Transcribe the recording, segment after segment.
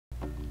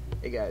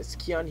Hey guys,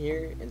 Keon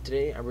here, and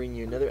today I'm bringing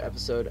you another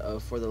episode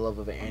of For the Love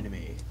of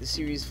Anime. This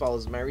series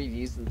follows my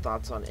reviews and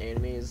thoughts on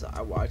animes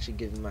I watch and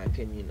giving my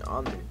opinion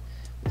on them.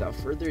 Without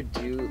further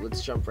ado,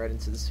 let's jump right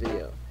into this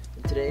video.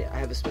 And today I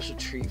have a special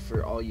treat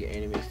for all you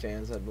anime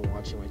fans that have been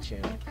watching my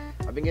channel.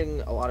 I've been getting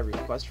a lot of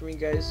requests from you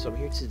guys, so I'm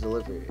here to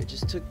deliver. It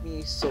just took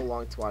me so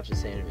long to watch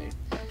this anime.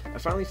 I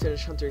finally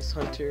finished Hunter x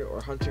Hunter,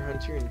 or Hunter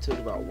x Hunter, and it took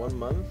about 1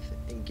 month,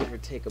 and give or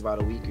take about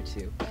a week or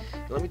two.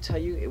 And let me tell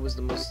you, it was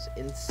the most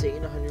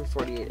insane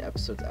 148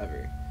 episodes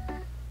ever.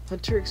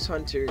 Hunter x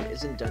Hunter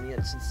isn't done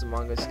yet since the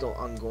manga is still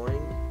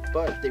ongoing,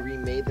 but they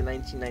remade the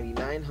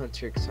 1999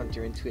 Hunter x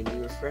Hunter into a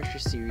new refresher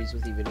series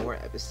with even more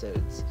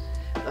episodes.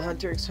 The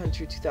Hunter x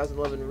Hunter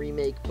 2011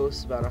 remake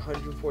boasts about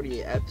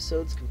 148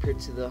 episodes compared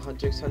to the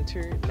Hunter x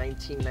Hunter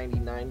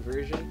 1999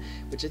 version,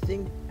 which I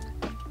think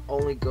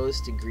only goes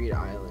to Greed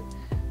Island.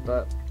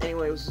 But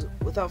anyways,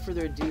 without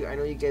further ado, I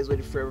know you guys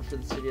waited forever for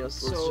this video,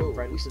 so let's jump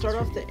right into this. We start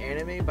off the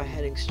anime by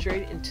heading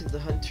straight into the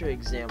Hunter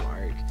exam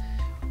arc.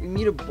 We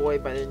meet a boy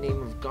by the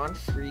name of Gon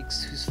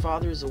Freaks, whose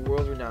father is a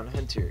world-renowned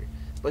hunter,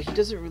 but he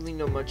doesn't really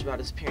know much about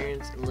his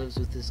parents and lives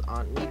with his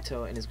aunt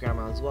Mito and his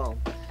grandma as well.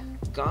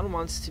 Gon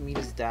wants to meet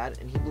his dad,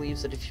 and he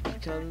believes that if he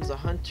becomes a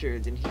hunter,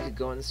 then he could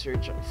go and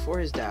search for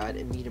his dad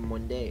and meet him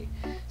one day.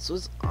 So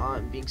his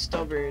aunt, being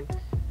stubborn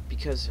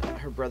because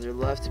her brother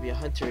left to be a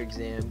hunter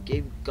exam,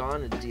 gave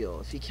Gon a deal.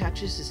 If he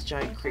catches this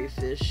giant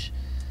crayfish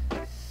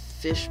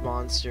fish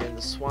monster in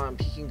the swamp,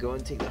 he can go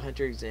and take the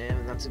hunter exam,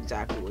 and that's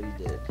exactly what he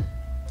did.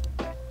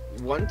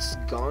 Once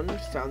Gon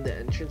found the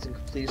entrance and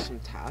completed some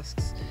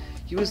tasks,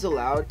 he was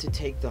allowed to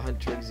take the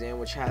hunter exam,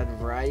 which had a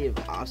variety of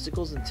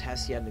obstacles and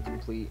tests he had to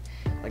complete,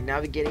 like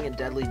navigating a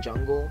deadly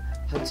jungle,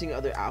 hunting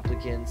other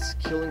applicants,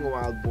 killing a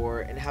wild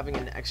boar, and having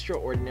an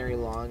extraordinary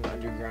long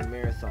underground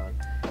marathon.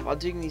 While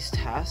doing these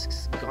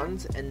tasks, Gon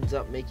ends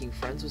up making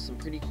friends with some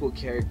pretty cool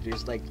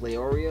characters like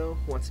Leorio,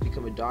 who wants to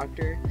become a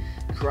doctor,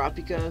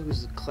 Kurapika,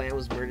 whose clan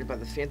was murdered by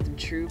the Phantom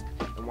Troop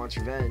and wants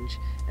revenge,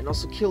 and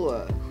also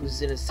Killua,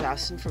 who's an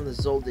assassin from the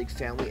Zoldyck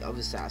family of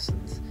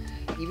assassins.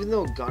 Even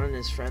though Gon and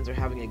his friends are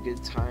having a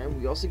good time,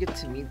 we also get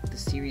to meet the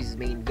series'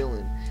 main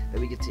villain that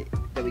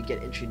we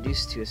get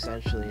introduced to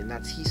essentially, and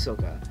that's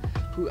Hisoka,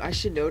 who I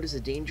should note is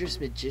a dangerous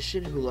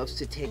magician who loves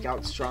to take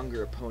out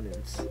stronger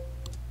opponents.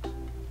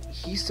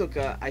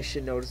 Hisoka, I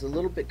should note, is a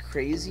little bit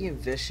crazy and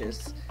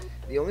vicious.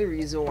 The only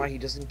reason why he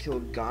doesn't kill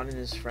Gon and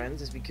his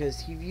friends is because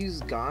he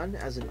views Gon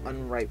as an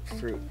unripe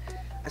fruit.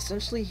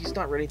 Essentially, he's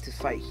not ready to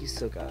fight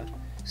Hisoka.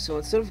 So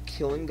instead of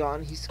killing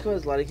Gon, Hisoka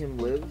is letting him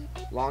live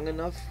long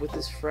enough with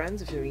his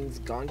friends if it means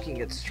Gon can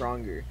get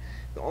stronger.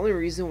 The only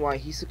reason why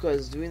Hisoka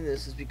is doing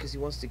this is because he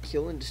wants to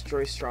kill and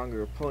destroy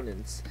stronger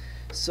opponents.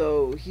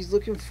 So he's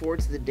looking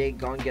forward to the day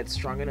Gon gets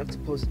strong enough to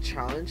pose a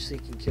challenge so he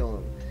can kill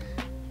him.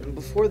 And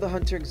before the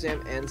Hunter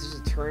exam ends,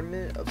 there's a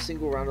tournament of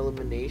single round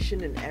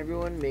elimination, and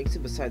everyone makes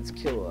it besides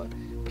Killua.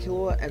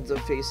 Killua ends up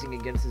facing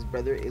against his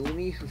brother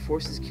Illumi, who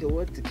forces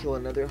Killua to kill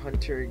another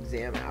Hunter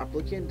exam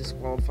applicant,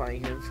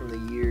 disqualifying him from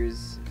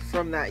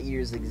that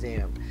year's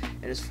exam,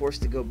 and is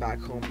forced to go back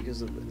home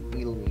because of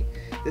Illumi.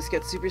 This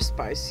gets super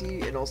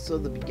spicy, and also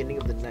the beginning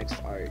of the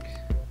next arc.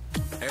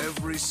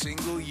 Every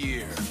single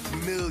year,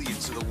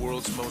 millions of the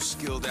world's most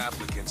skilled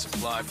applicants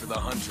apply for the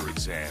Hunter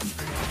exam.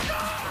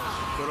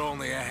 But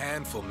only a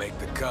handful make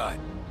the cut.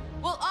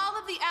 Will all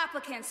of the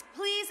applicants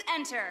please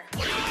enter?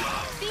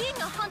 Being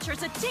a hunter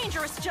is a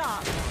dangerous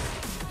job.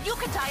 You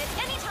could die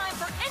at any time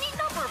for any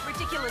number of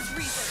ridiculous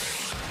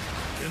reasons.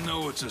 You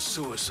know it's a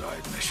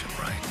suicide mission,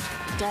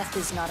 right? Death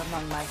is not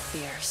among my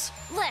fears.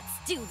 Let's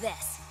do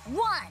this.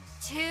 1,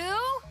 2,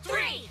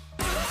 3.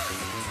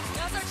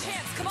 Now's our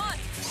chance, come on.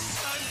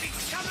 I'm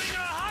becoming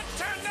a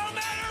hunter no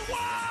matter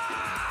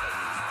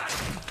what!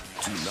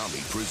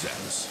 Toonami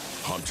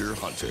presents Hunter x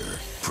Hunter.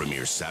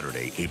 Premieres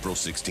Saturday, April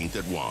 16th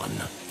at 1.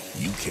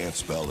 You can't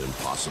spell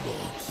impossible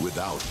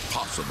without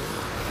possible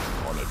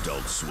on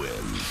Adult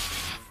Swim.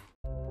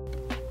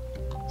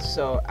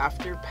 So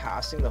after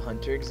passing the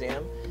Hunter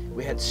exam,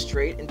 we head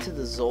straight into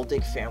the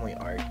Zoldyck family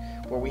arc,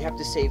 where we have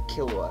to save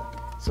Killua.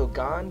 So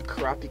Gon,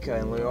 Kurapika,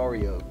 and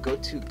Leorio go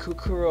to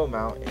Kukuro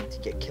Mountain to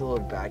get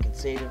Killua back and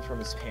save him from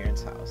his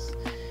parents' house.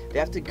 They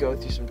have to go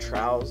through some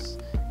trials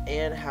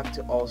and have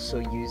to also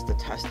use the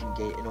testing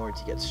gate in order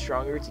to get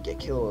stronger to get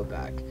Killua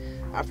back.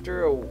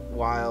 After a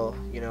while,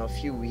 a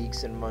few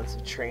weeks and months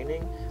of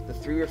training, the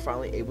three were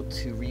finally able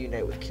to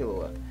reunite with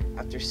Killua.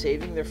 After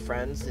saving their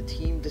friends, the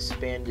team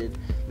disbanded.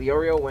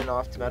 Leorio went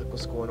off to medical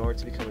school in order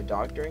to become a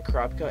doctor, and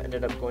Kurapika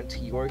ended up going to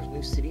York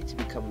New City to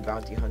become a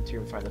bounty hunter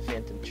and find the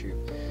Phantom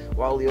Troop.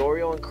 While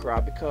Leorio and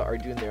Kurapika are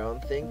doing their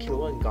own thing,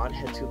 Killua and Gon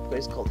head to a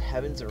place called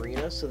Heaven's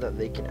Arena so that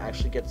they can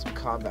actually get some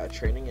combat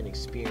training and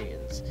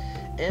experience,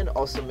 and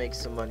also make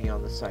some money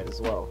on the side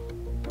as well.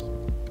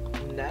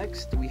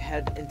 Next, we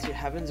head into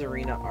Heaven's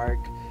Arena arc,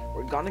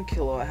 where Gon and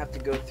Killua have to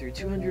go through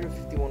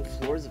 251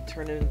 floors of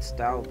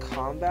tournament-style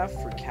combat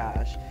for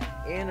cash,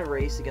 and a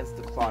race against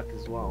the clock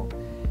as well.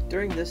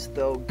 During this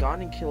though,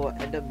 Gon and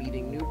Killua end up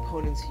meeting new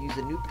opponents who use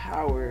a new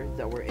power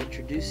that we're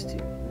introduced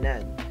to,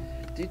 Nen.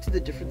 Due to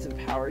the difference in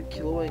power,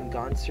 Killua and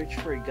Gon search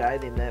for a guy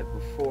they met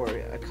before,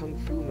 a kung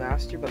fu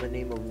master by the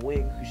name of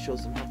Wing, who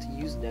shows them how to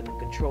use Nen and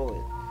control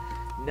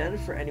it. Nen,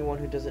 for anyone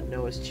who doesn't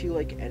know, is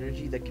chi-like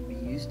energy that can be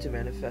used to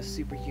manifest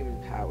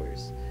superhuman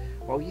powers.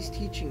 While he's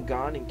teaching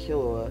Gon and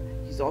Killua,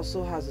 he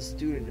also has a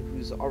student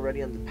who's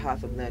already on the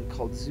path of Nen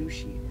called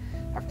Zushi.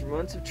 After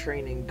months of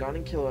training, Gon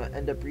and Killua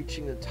end up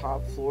reaching the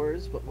top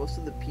floors, but most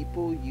of the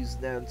people use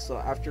Nen, so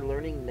after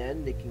learning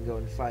Nen, they can go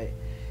and fight.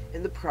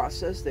 In the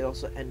process, they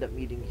also end up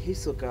meeting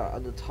Hisoka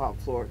on the top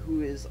floor,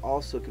 who is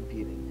also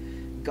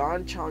competing.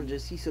 Gon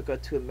challenges Hisoka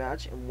to a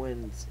match and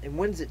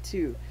wins it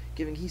too,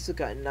 giving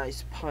Hisoka a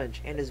nice punch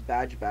and his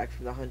badge back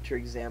from the Hunter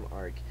exam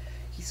arc.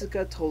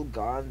 Hisoka told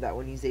Gon that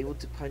when he's able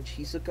to punch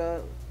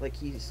Hisoka, like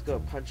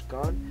Hisoka punched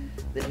Gon,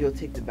 then he'll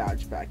take the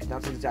badge back, and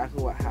that's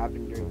exactly what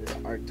happened during this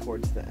arc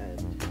towards the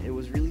end. It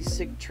was really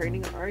sick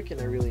training arc, and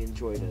I really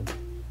enjoyed it.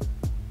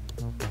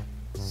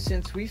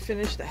 Since we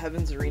finished the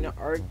Heaven's Arena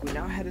arc, we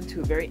now head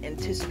into a very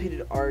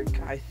anticipated arc,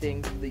 I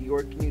think, the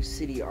York New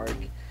City arc.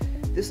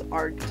 This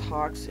arc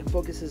talks and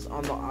focuses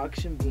on the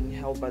auction being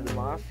held by the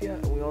Mafia,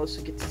 and we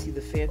also get to see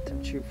the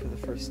Phantom Troop for the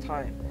first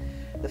time.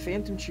 The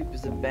Phantom Troop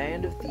is a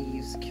band of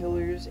thieves,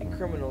 killers, and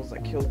criminals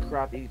that killed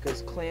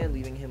Kurapika's clan,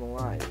 leaving him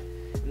alive.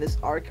 In this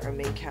arc, our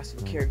main cast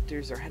of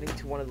characters are heading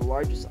to one of the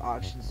largest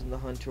auctions in the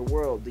Hunter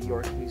world, the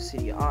York New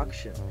City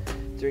auction.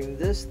 During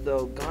this,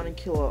 though, Gon and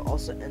Killua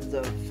also end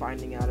up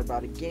finding out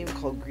about a game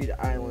called Greed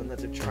Island that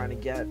they're trying to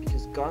get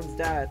because Gon's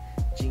dad,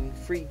 Gene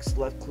Freaks,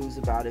 left clues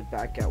about it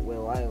back at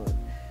Whale Island.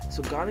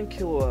 So Gon and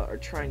Killua are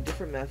trying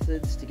different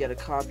methods to get a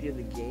copy of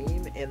the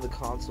game and the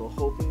console,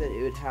 hoping that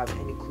it would have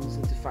any clues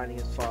into finding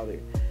his father.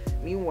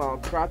 Meanwhile,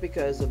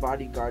 Kurapika is a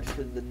bodyguard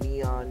for the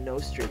Neon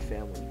Nostrade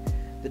family.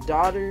 The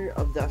daughter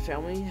of that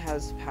family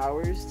has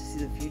powers to see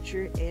the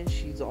future, and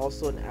she's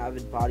also an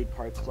avid body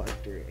part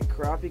collector, and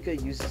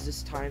Kurapika uses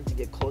this time to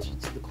get closer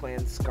to the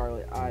clan's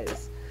Scarlet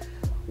Eyes.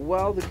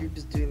 While the group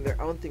is doing their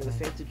own thing, the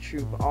Phantom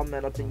Troop all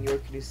met up in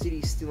York New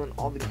City, stealing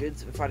all the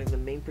goods and fighting the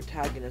main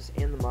protagonist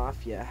and the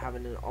Mafia,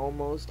 having an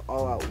almost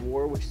all-out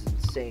war, which is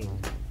insane.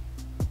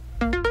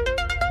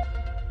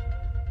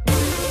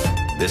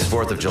 This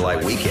 4th of July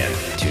weekend,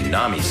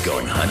 Toonami's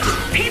going hunting.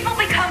 People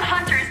become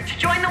hunters to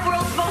join the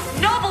world's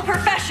most noble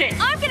profession.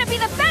 I'm gonna be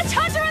the best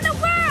hunter in the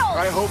world!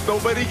 I hope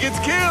nobody gets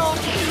killed!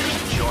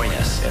 Join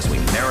us as we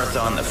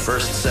marathon the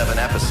first 7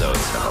 episodes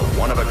of a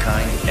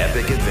one-of-a-kind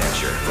epic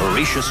adventure.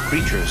 Voracious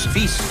creatures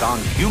feast on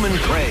human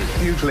prey.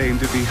 You claim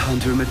to be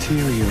hunter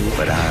material,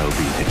 but I'll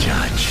be the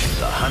judge.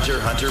 The Hunter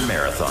x Hunter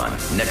Marathon,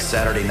 next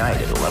Saturday night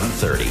at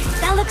 11:30.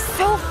 That looks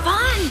so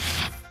fun!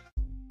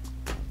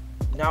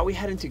 Now we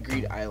head into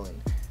Greed Island.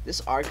 This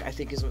arc, I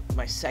think, is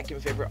my second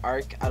favorite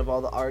arc out of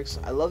all the arcs.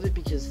 I love it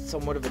because it's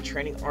somewhat of a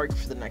training arc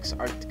for the next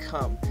arc to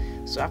come.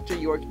 So after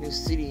York New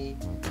City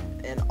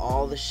and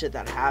all the shit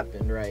that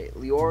happened, right,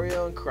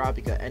 Leorio and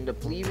Kurapika end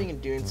up leaving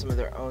and doing some of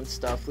their own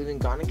stuff, leaving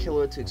Gon and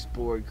Killua to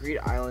explore Greed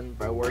Island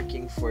by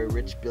working for a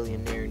rich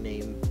billionaire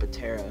named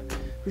Batera,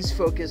 whose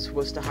focus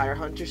was to hire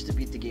hunters to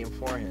beat the game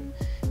for him.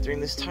 During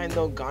this time,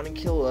 though, Gon and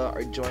Killua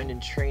are joined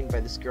and trained by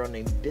this girl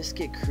named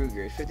Biscuit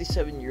Kruger, a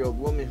 57-year-old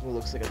woman who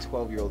looks like a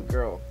 12-year-old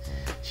girl.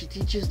 She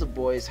teaches the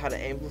boys how to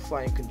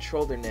amplify and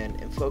control their Nen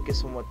and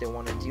focus on what they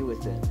want to do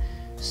with it.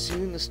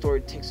 Soon, the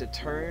story takes a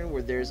turn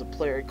where there's a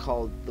player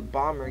called the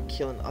Bomber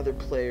killing other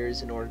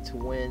players in order to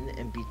win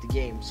and beat the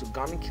game. So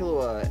Gon and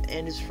Killua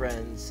and his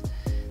friends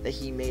that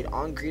he made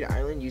on Greed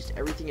Island used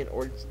everything in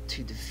order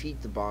to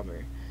defeat the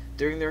Bomber.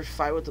 During their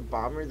fight with the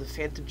Bomber, the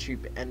Phantom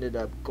Troop ended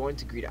up going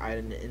to Greed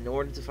Island in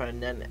order to find a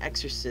Nen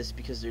exorcist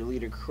because their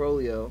leader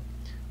Crollo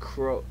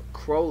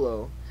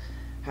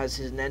has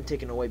his Nen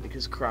taken away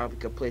because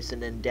Kurapika placed a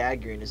Nen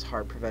dagger in his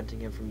heart,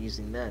 preventing him from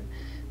using Nen.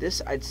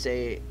 This, I'd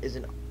say, is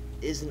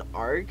an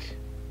arc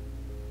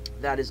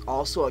that is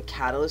also a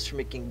catalyst for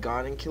making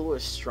Gon and Killua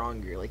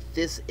stronger. Like,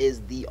 this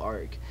is the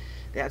arc.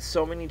 They had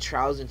so many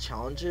trials and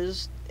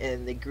challenges,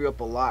 and they grew up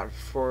a lot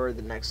for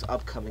the next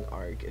upcoming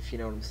arc, if you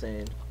know what I'm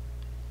saying.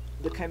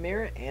 The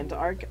Chimera Ant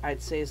arc,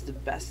 I'd say, is the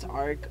best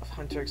arc of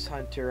Hunter x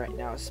Hunter right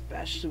now,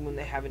 especially when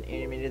they haven't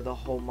animated the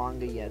whole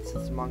manga yet,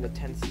 since the manga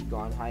tends to go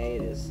on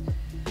hiatus.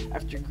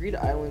 After Greed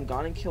Island,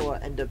 Gon and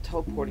Killua end up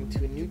teleporting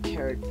to a new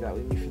character that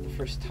we meet for the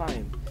first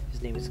time.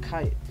 His name is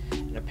Kite,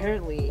 and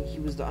apparently he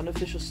was the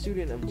unofficial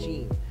student of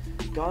Gene.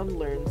 Gon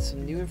learns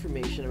some new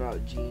information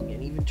about Gene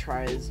and even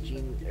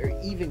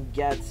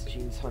gets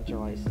Gene's hunter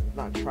license.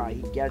 Not try,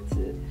 he gets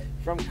it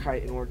from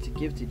Kite in order to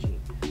give to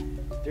Gene.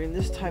 During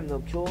this time, though,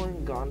 Killua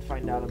and Gon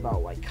find out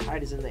about why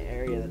Kite is in the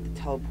area that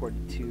they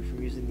teleported to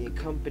from using the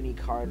accompany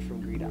card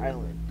from Greed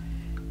Island.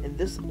 In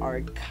this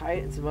arc,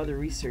 Kite and some other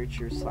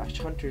researchers /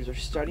 hunters are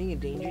studying a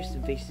dangerous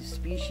invasive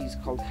species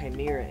called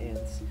Chimera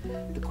Ants.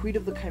 The queen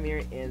of the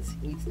Chimera Ants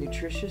eats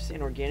nutritious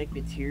and organic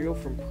material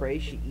from prey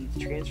she eats,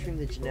 transferring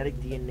the genetic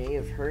DNA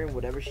of her and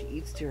whatever she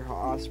eats to her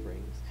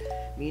offsprings,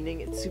 meaning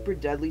it's super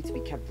deadly to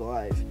be kept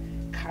alive.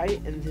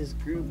 Kite and his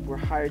group were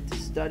hired to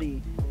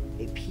study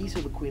a piece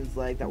of the queen's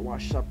leg that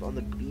washed up on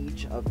the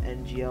beach of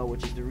NGL,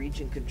 which is the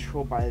region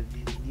controlled by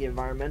the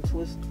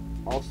environmentalist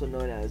also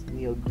known as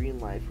Neo Green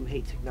Life, who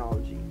hate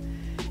technology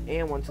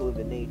and want to live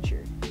in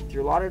nature.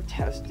 Through a lot of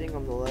testing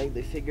on the leg,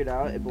 they figured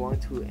out it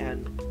belonged to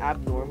an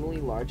abnormally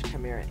large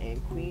chimera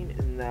ant queen,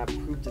 and that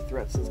proved a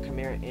threat since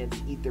chimera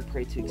ants eat their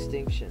prey to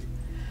extinction.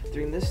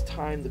 During this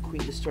time, the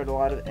queen destroyed a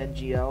lot of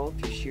NGL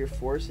through sheer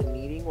force and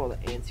eating while the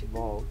ants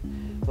evolved.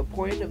 The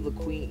point of the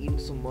queen eating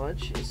so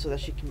much is so that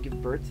she can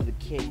give birth to the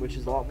king, which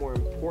is a lot more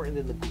important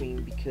than the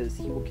queen because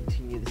he will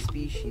continue the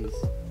species.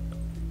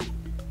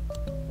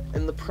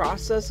 In the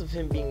process of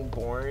him being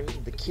born,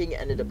 the king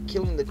ended up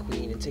killing the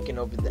queen and taking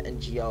over the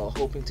NGL,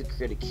 hoping to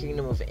create a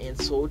kingdom of ant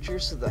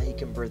soldiers so that he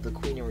can birth the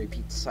queen and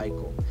repeat the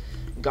cycle.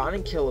 Gon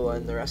and Killua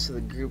and the rest of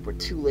the group were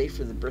too late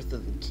for the birth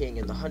of the king,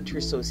 and the Hunter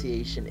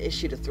Association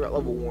issued a threat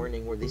level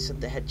warning where they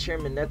sent the head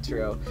chairman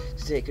Netero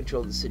to take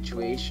control of the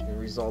situation,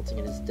 resulting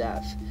in his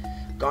death.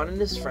 Gon and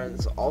his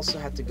friends also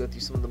had to go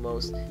through some of the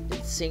most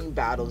insane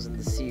battles in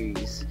the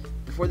series.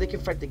 Before they can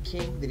fight the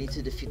king, they need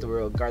to defeat the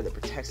royal guard that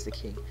protects the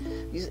king.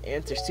 These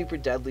ants are super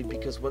deadly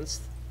because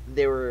once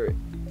they were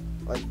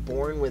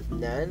born with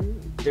Nen,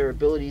 their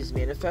abilities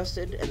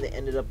manifested and they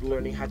ended up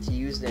learning how to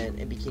use Nen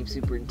and became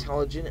super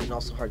intelligent and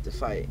also hard to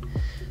fight.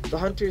 The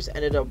hunters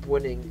ended up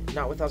winning,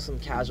 not without some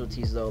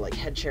casualties though, like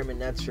head chairman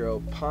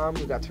Netero, Palm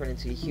who got turned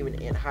into a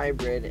human ant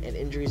hybrid, and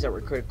injuries that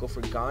were critical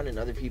for Gon and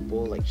other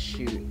people like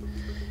Shoot.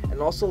 And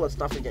also let's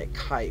not forget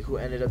Kite, who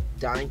ended up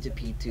dying to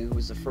P2, who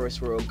was the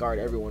first royal guard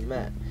everyone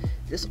met.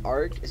 This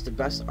arc is the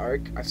best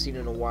arc I've seen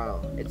in a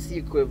while. It's the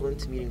equivalent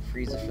to meeting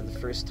Frieza for the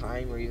first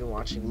time or even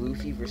watching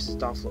Luffy versus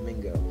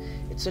Doflamingo.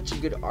 It's such a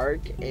good arc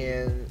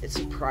and it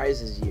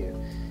surprises you.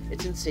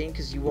 It's insane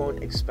because you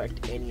won't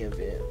expect any of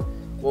it.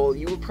 Well,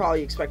 you would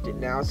probably expect it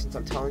now since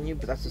I'm telling you,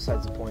 but that's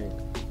besides the point.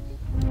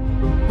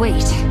 Wait,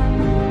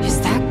 is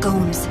that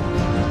Gomes?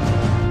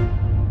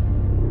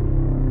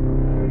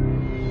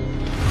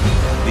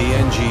 The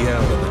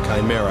NGL and the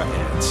Chimera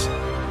ants.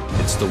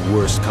 It's the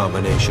worst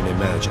combination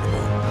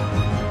imaginable.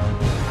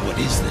 What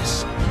is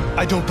this?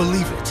 I don't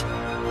believe it.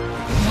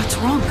 What's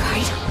wrong,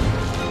 Kite?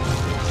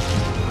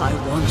 I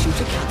want you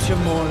to capture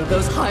more of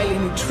those highly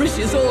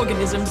nutritious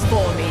organisms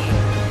for me.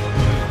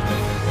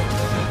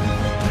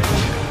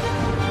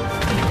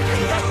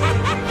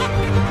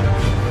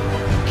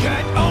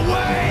 Get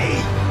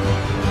away!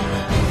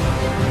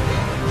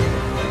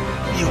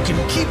 You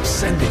can keep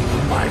sending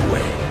them my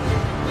way.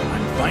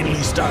 I'm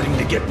finally starting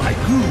to get my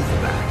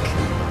groove back.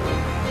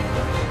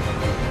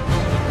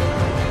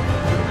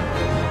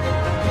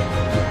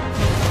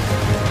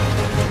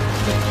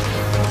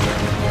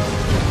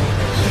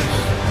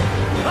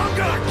 I'm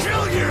gonna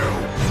kill you!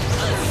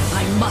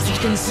 I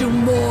must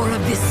consume more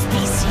of this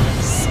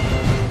species.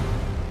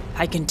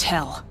 I can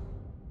tell.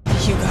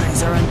 You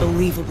guys are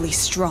unbelievably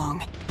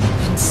strong.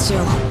 And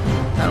still,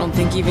 I don't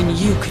think even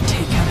you could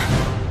take him.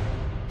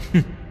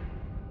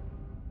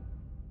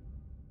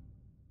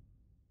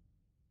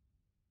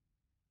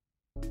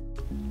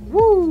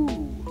 Woo!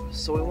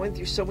 So we went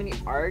through so many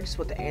arcs,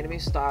 but the anime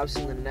stops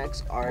in the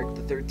next arc,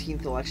 the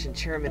 13th election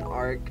chairman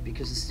arc,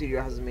 because the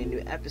studio hasn't made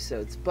new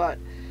episodes. But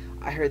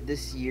I heard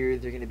this year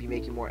they're going to be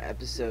making more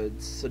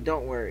episodes, so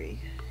don't worry.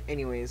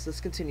 Anyways,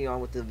 let's continue on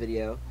with the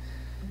video.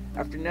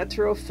 After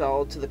Netero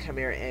fell to the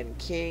Chimera Ant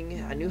King,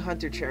 a new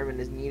Hunter chairman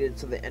is needed,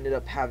 so they ended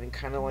up having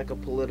kind of like a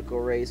political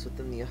race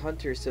within the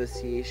Hunter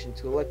Association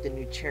to elect a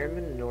new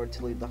chairman in order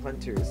to lead the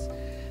Hunters.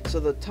 So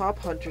the top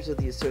hunters of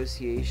the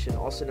association,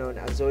 also known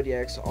as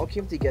Zodiacs, all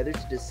came together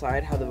to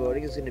decide how the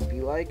voting is going to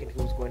be like and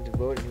who was going to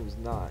vote and who was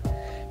not.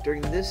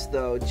 During this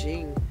though,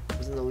 Jing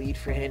was in the lead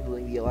for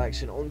handling the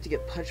election, only to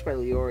get punched by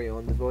Leorio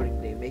on the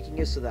voting day, making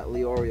it so that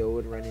Leorio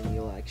would run in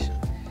the election.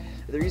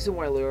 The reason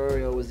why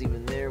Leorio was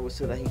even there was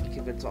so that he could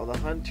convince all the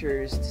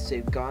hunters to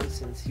save Gon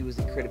since he was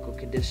in critical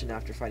condition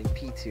after fighting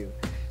P2.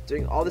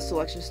 During all this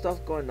election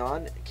stuff going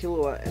on,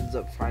 Killua ends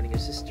up finding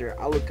his sister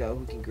Aluka,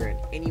 who can grant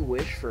any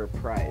wish for a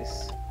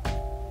price.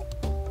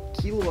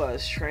 Killua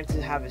is trying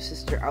to have his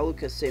sister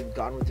Aluka save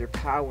Gon with her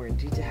power, and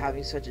due to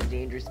having such a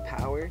dangerous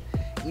power,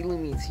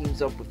 Illumi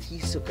teams up with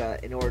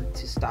Hisoka in order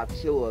to stop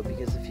Killua,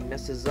 because if he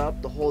messes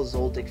up, the whole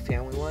Zoldyck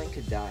family line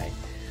could die.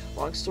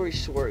 Long story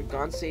short,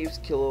 Gon saves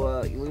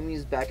Killua, Illumi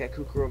is back at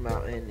Kukuro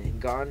Mountain, and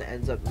Gon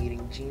ends up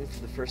meeting Jean for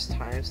the first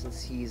time since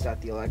he's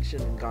at the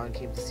election and Gon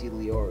came to see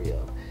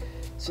Leorio.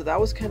 So that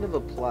was kind of a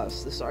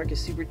plus. This arc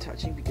is super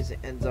touching because it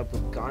ends up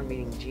with Gon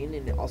meeting Jean,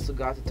 and it also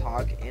got to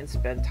talk and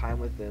spend time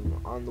with him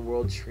on the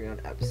World Tree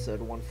on episode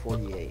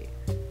 148.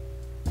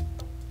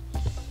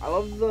 I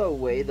love the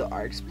way the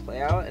arcs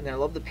play out, and I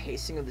love the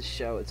pacing of the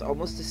show. It's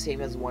almost the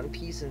same as One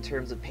Piece in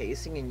terms of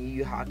pacing and Yu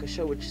Yu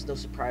Hakusho, which is no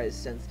surprise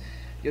since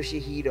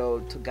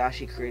Yoshihiro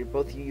Togashi created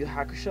both Yu Yu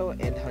Hakusho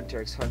and Hunter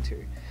x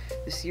Hunter.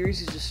 The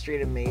series is just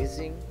straight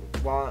amazing.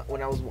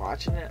 When I was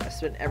watching it, I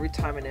spent every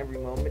time and every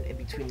moment in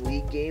between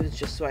league games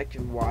just so I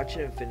can watch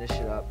it and finish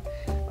it up.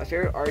 My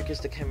favorite arc is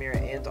the Chimera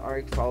Ant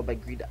arc, followed by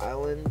Greed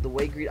Island. The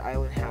way Greed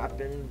Island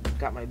happened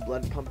got my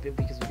blood pumping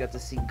because we got to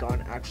see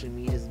Gon actually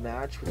meet his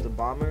match with the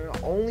Bomber,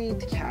 only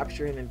to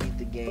capture him and beat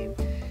the game.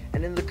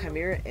 And then the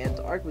Chimera Ant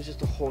arc was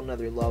just a whole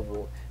nother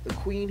level. The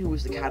Queen, who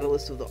was the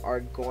catalyst of the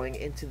arc going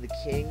into the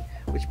King,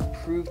 which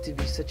proved to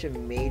be such a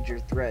major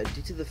threat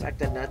due to the fact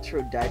that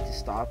Netero died to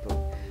stop him.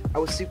 I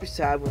was super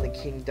sad when the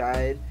King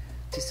died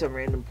to some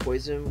random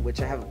poison,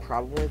 which I have a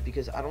problem with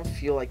because I don't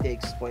feel like they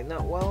explain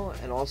that well,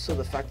 and also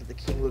the fact that the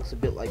King looks a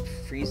bit like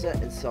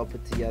Frieza and Cell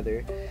put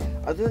together.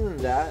 Other than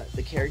that,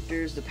 the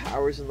characters, the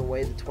powers, and the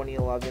way the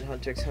 2011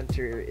 Hunter x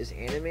Hunter is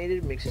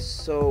animated makes it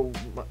so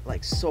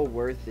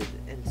worth it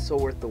and so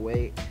worth the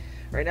wait.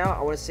 Right now,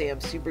 I want to say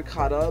I'm super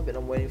caught up and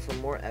I'm waiting for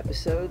more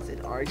episodes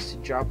and arcs to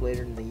drop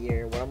later in the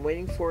year. What I'm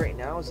waiting for right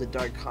now is the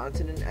Dark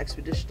Continent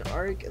Expedition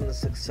arc and the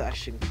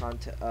Succession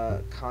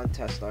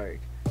contest arc.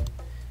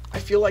 I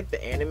feel like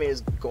the anime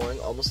is going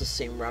almost the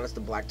same route as the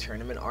Black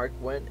Tournament arc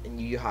went in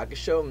Yu Yu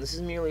Hakusho, and this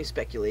is merely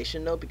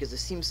speculation though, because it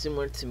seems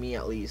similar to me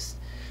at least.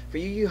 For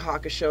Yu Yu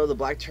Hakusho, the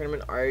Black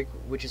Tournament arc,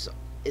 which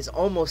is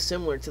almost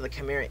similar to the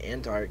Chimera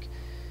Ant arc.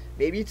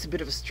 Maybe it's a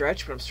bit of a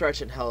stretch, but I'm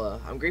stretching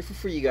hella. I'm grateful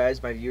for you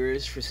guys, my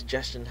viewers, for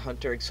suggesting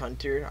Hunter x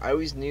Hunter. I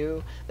always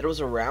knew that it was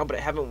around, but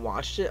I haven't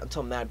watched it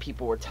until mad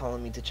people were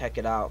telling me to check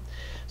it out.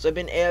 So I've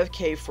been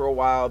AFK for a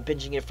while,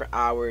 binging it for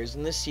hours,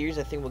 and this series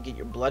I think will get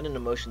your blood and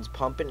emotions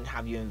pumping and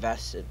have you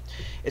invested.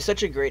 It's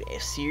such a great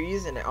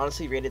series, and I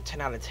honestly rate it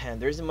 10 out of 10.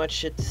 There isn't much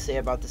shit to say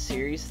about the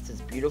series.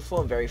 It's beautiful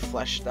and very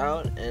fleshed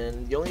out,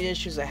 and the only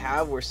issues I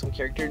have were some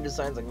character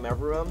designs like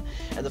Meverum,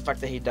 and the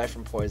fact that he died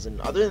from poison.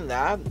 Other than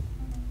that,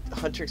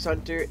 Hunter x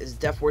Hunter is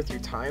def worth your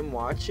time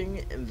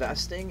watching,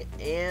 investing,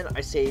 and I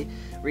say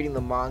reading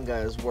the manga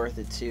is worth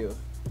it too.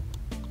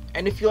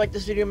 And if you like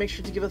this video, make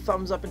sure to give a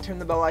thumbs up and turn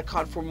the bell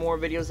icon for more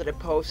videos that I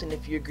post. And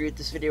if you agree with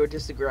this video or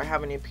disagree or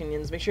have any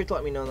opinions, make sure to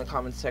let me know in the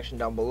comments section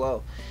down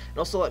below. And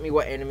also let me know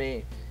what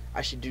anime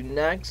I should do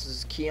next. This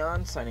is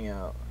Keon signing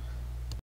out.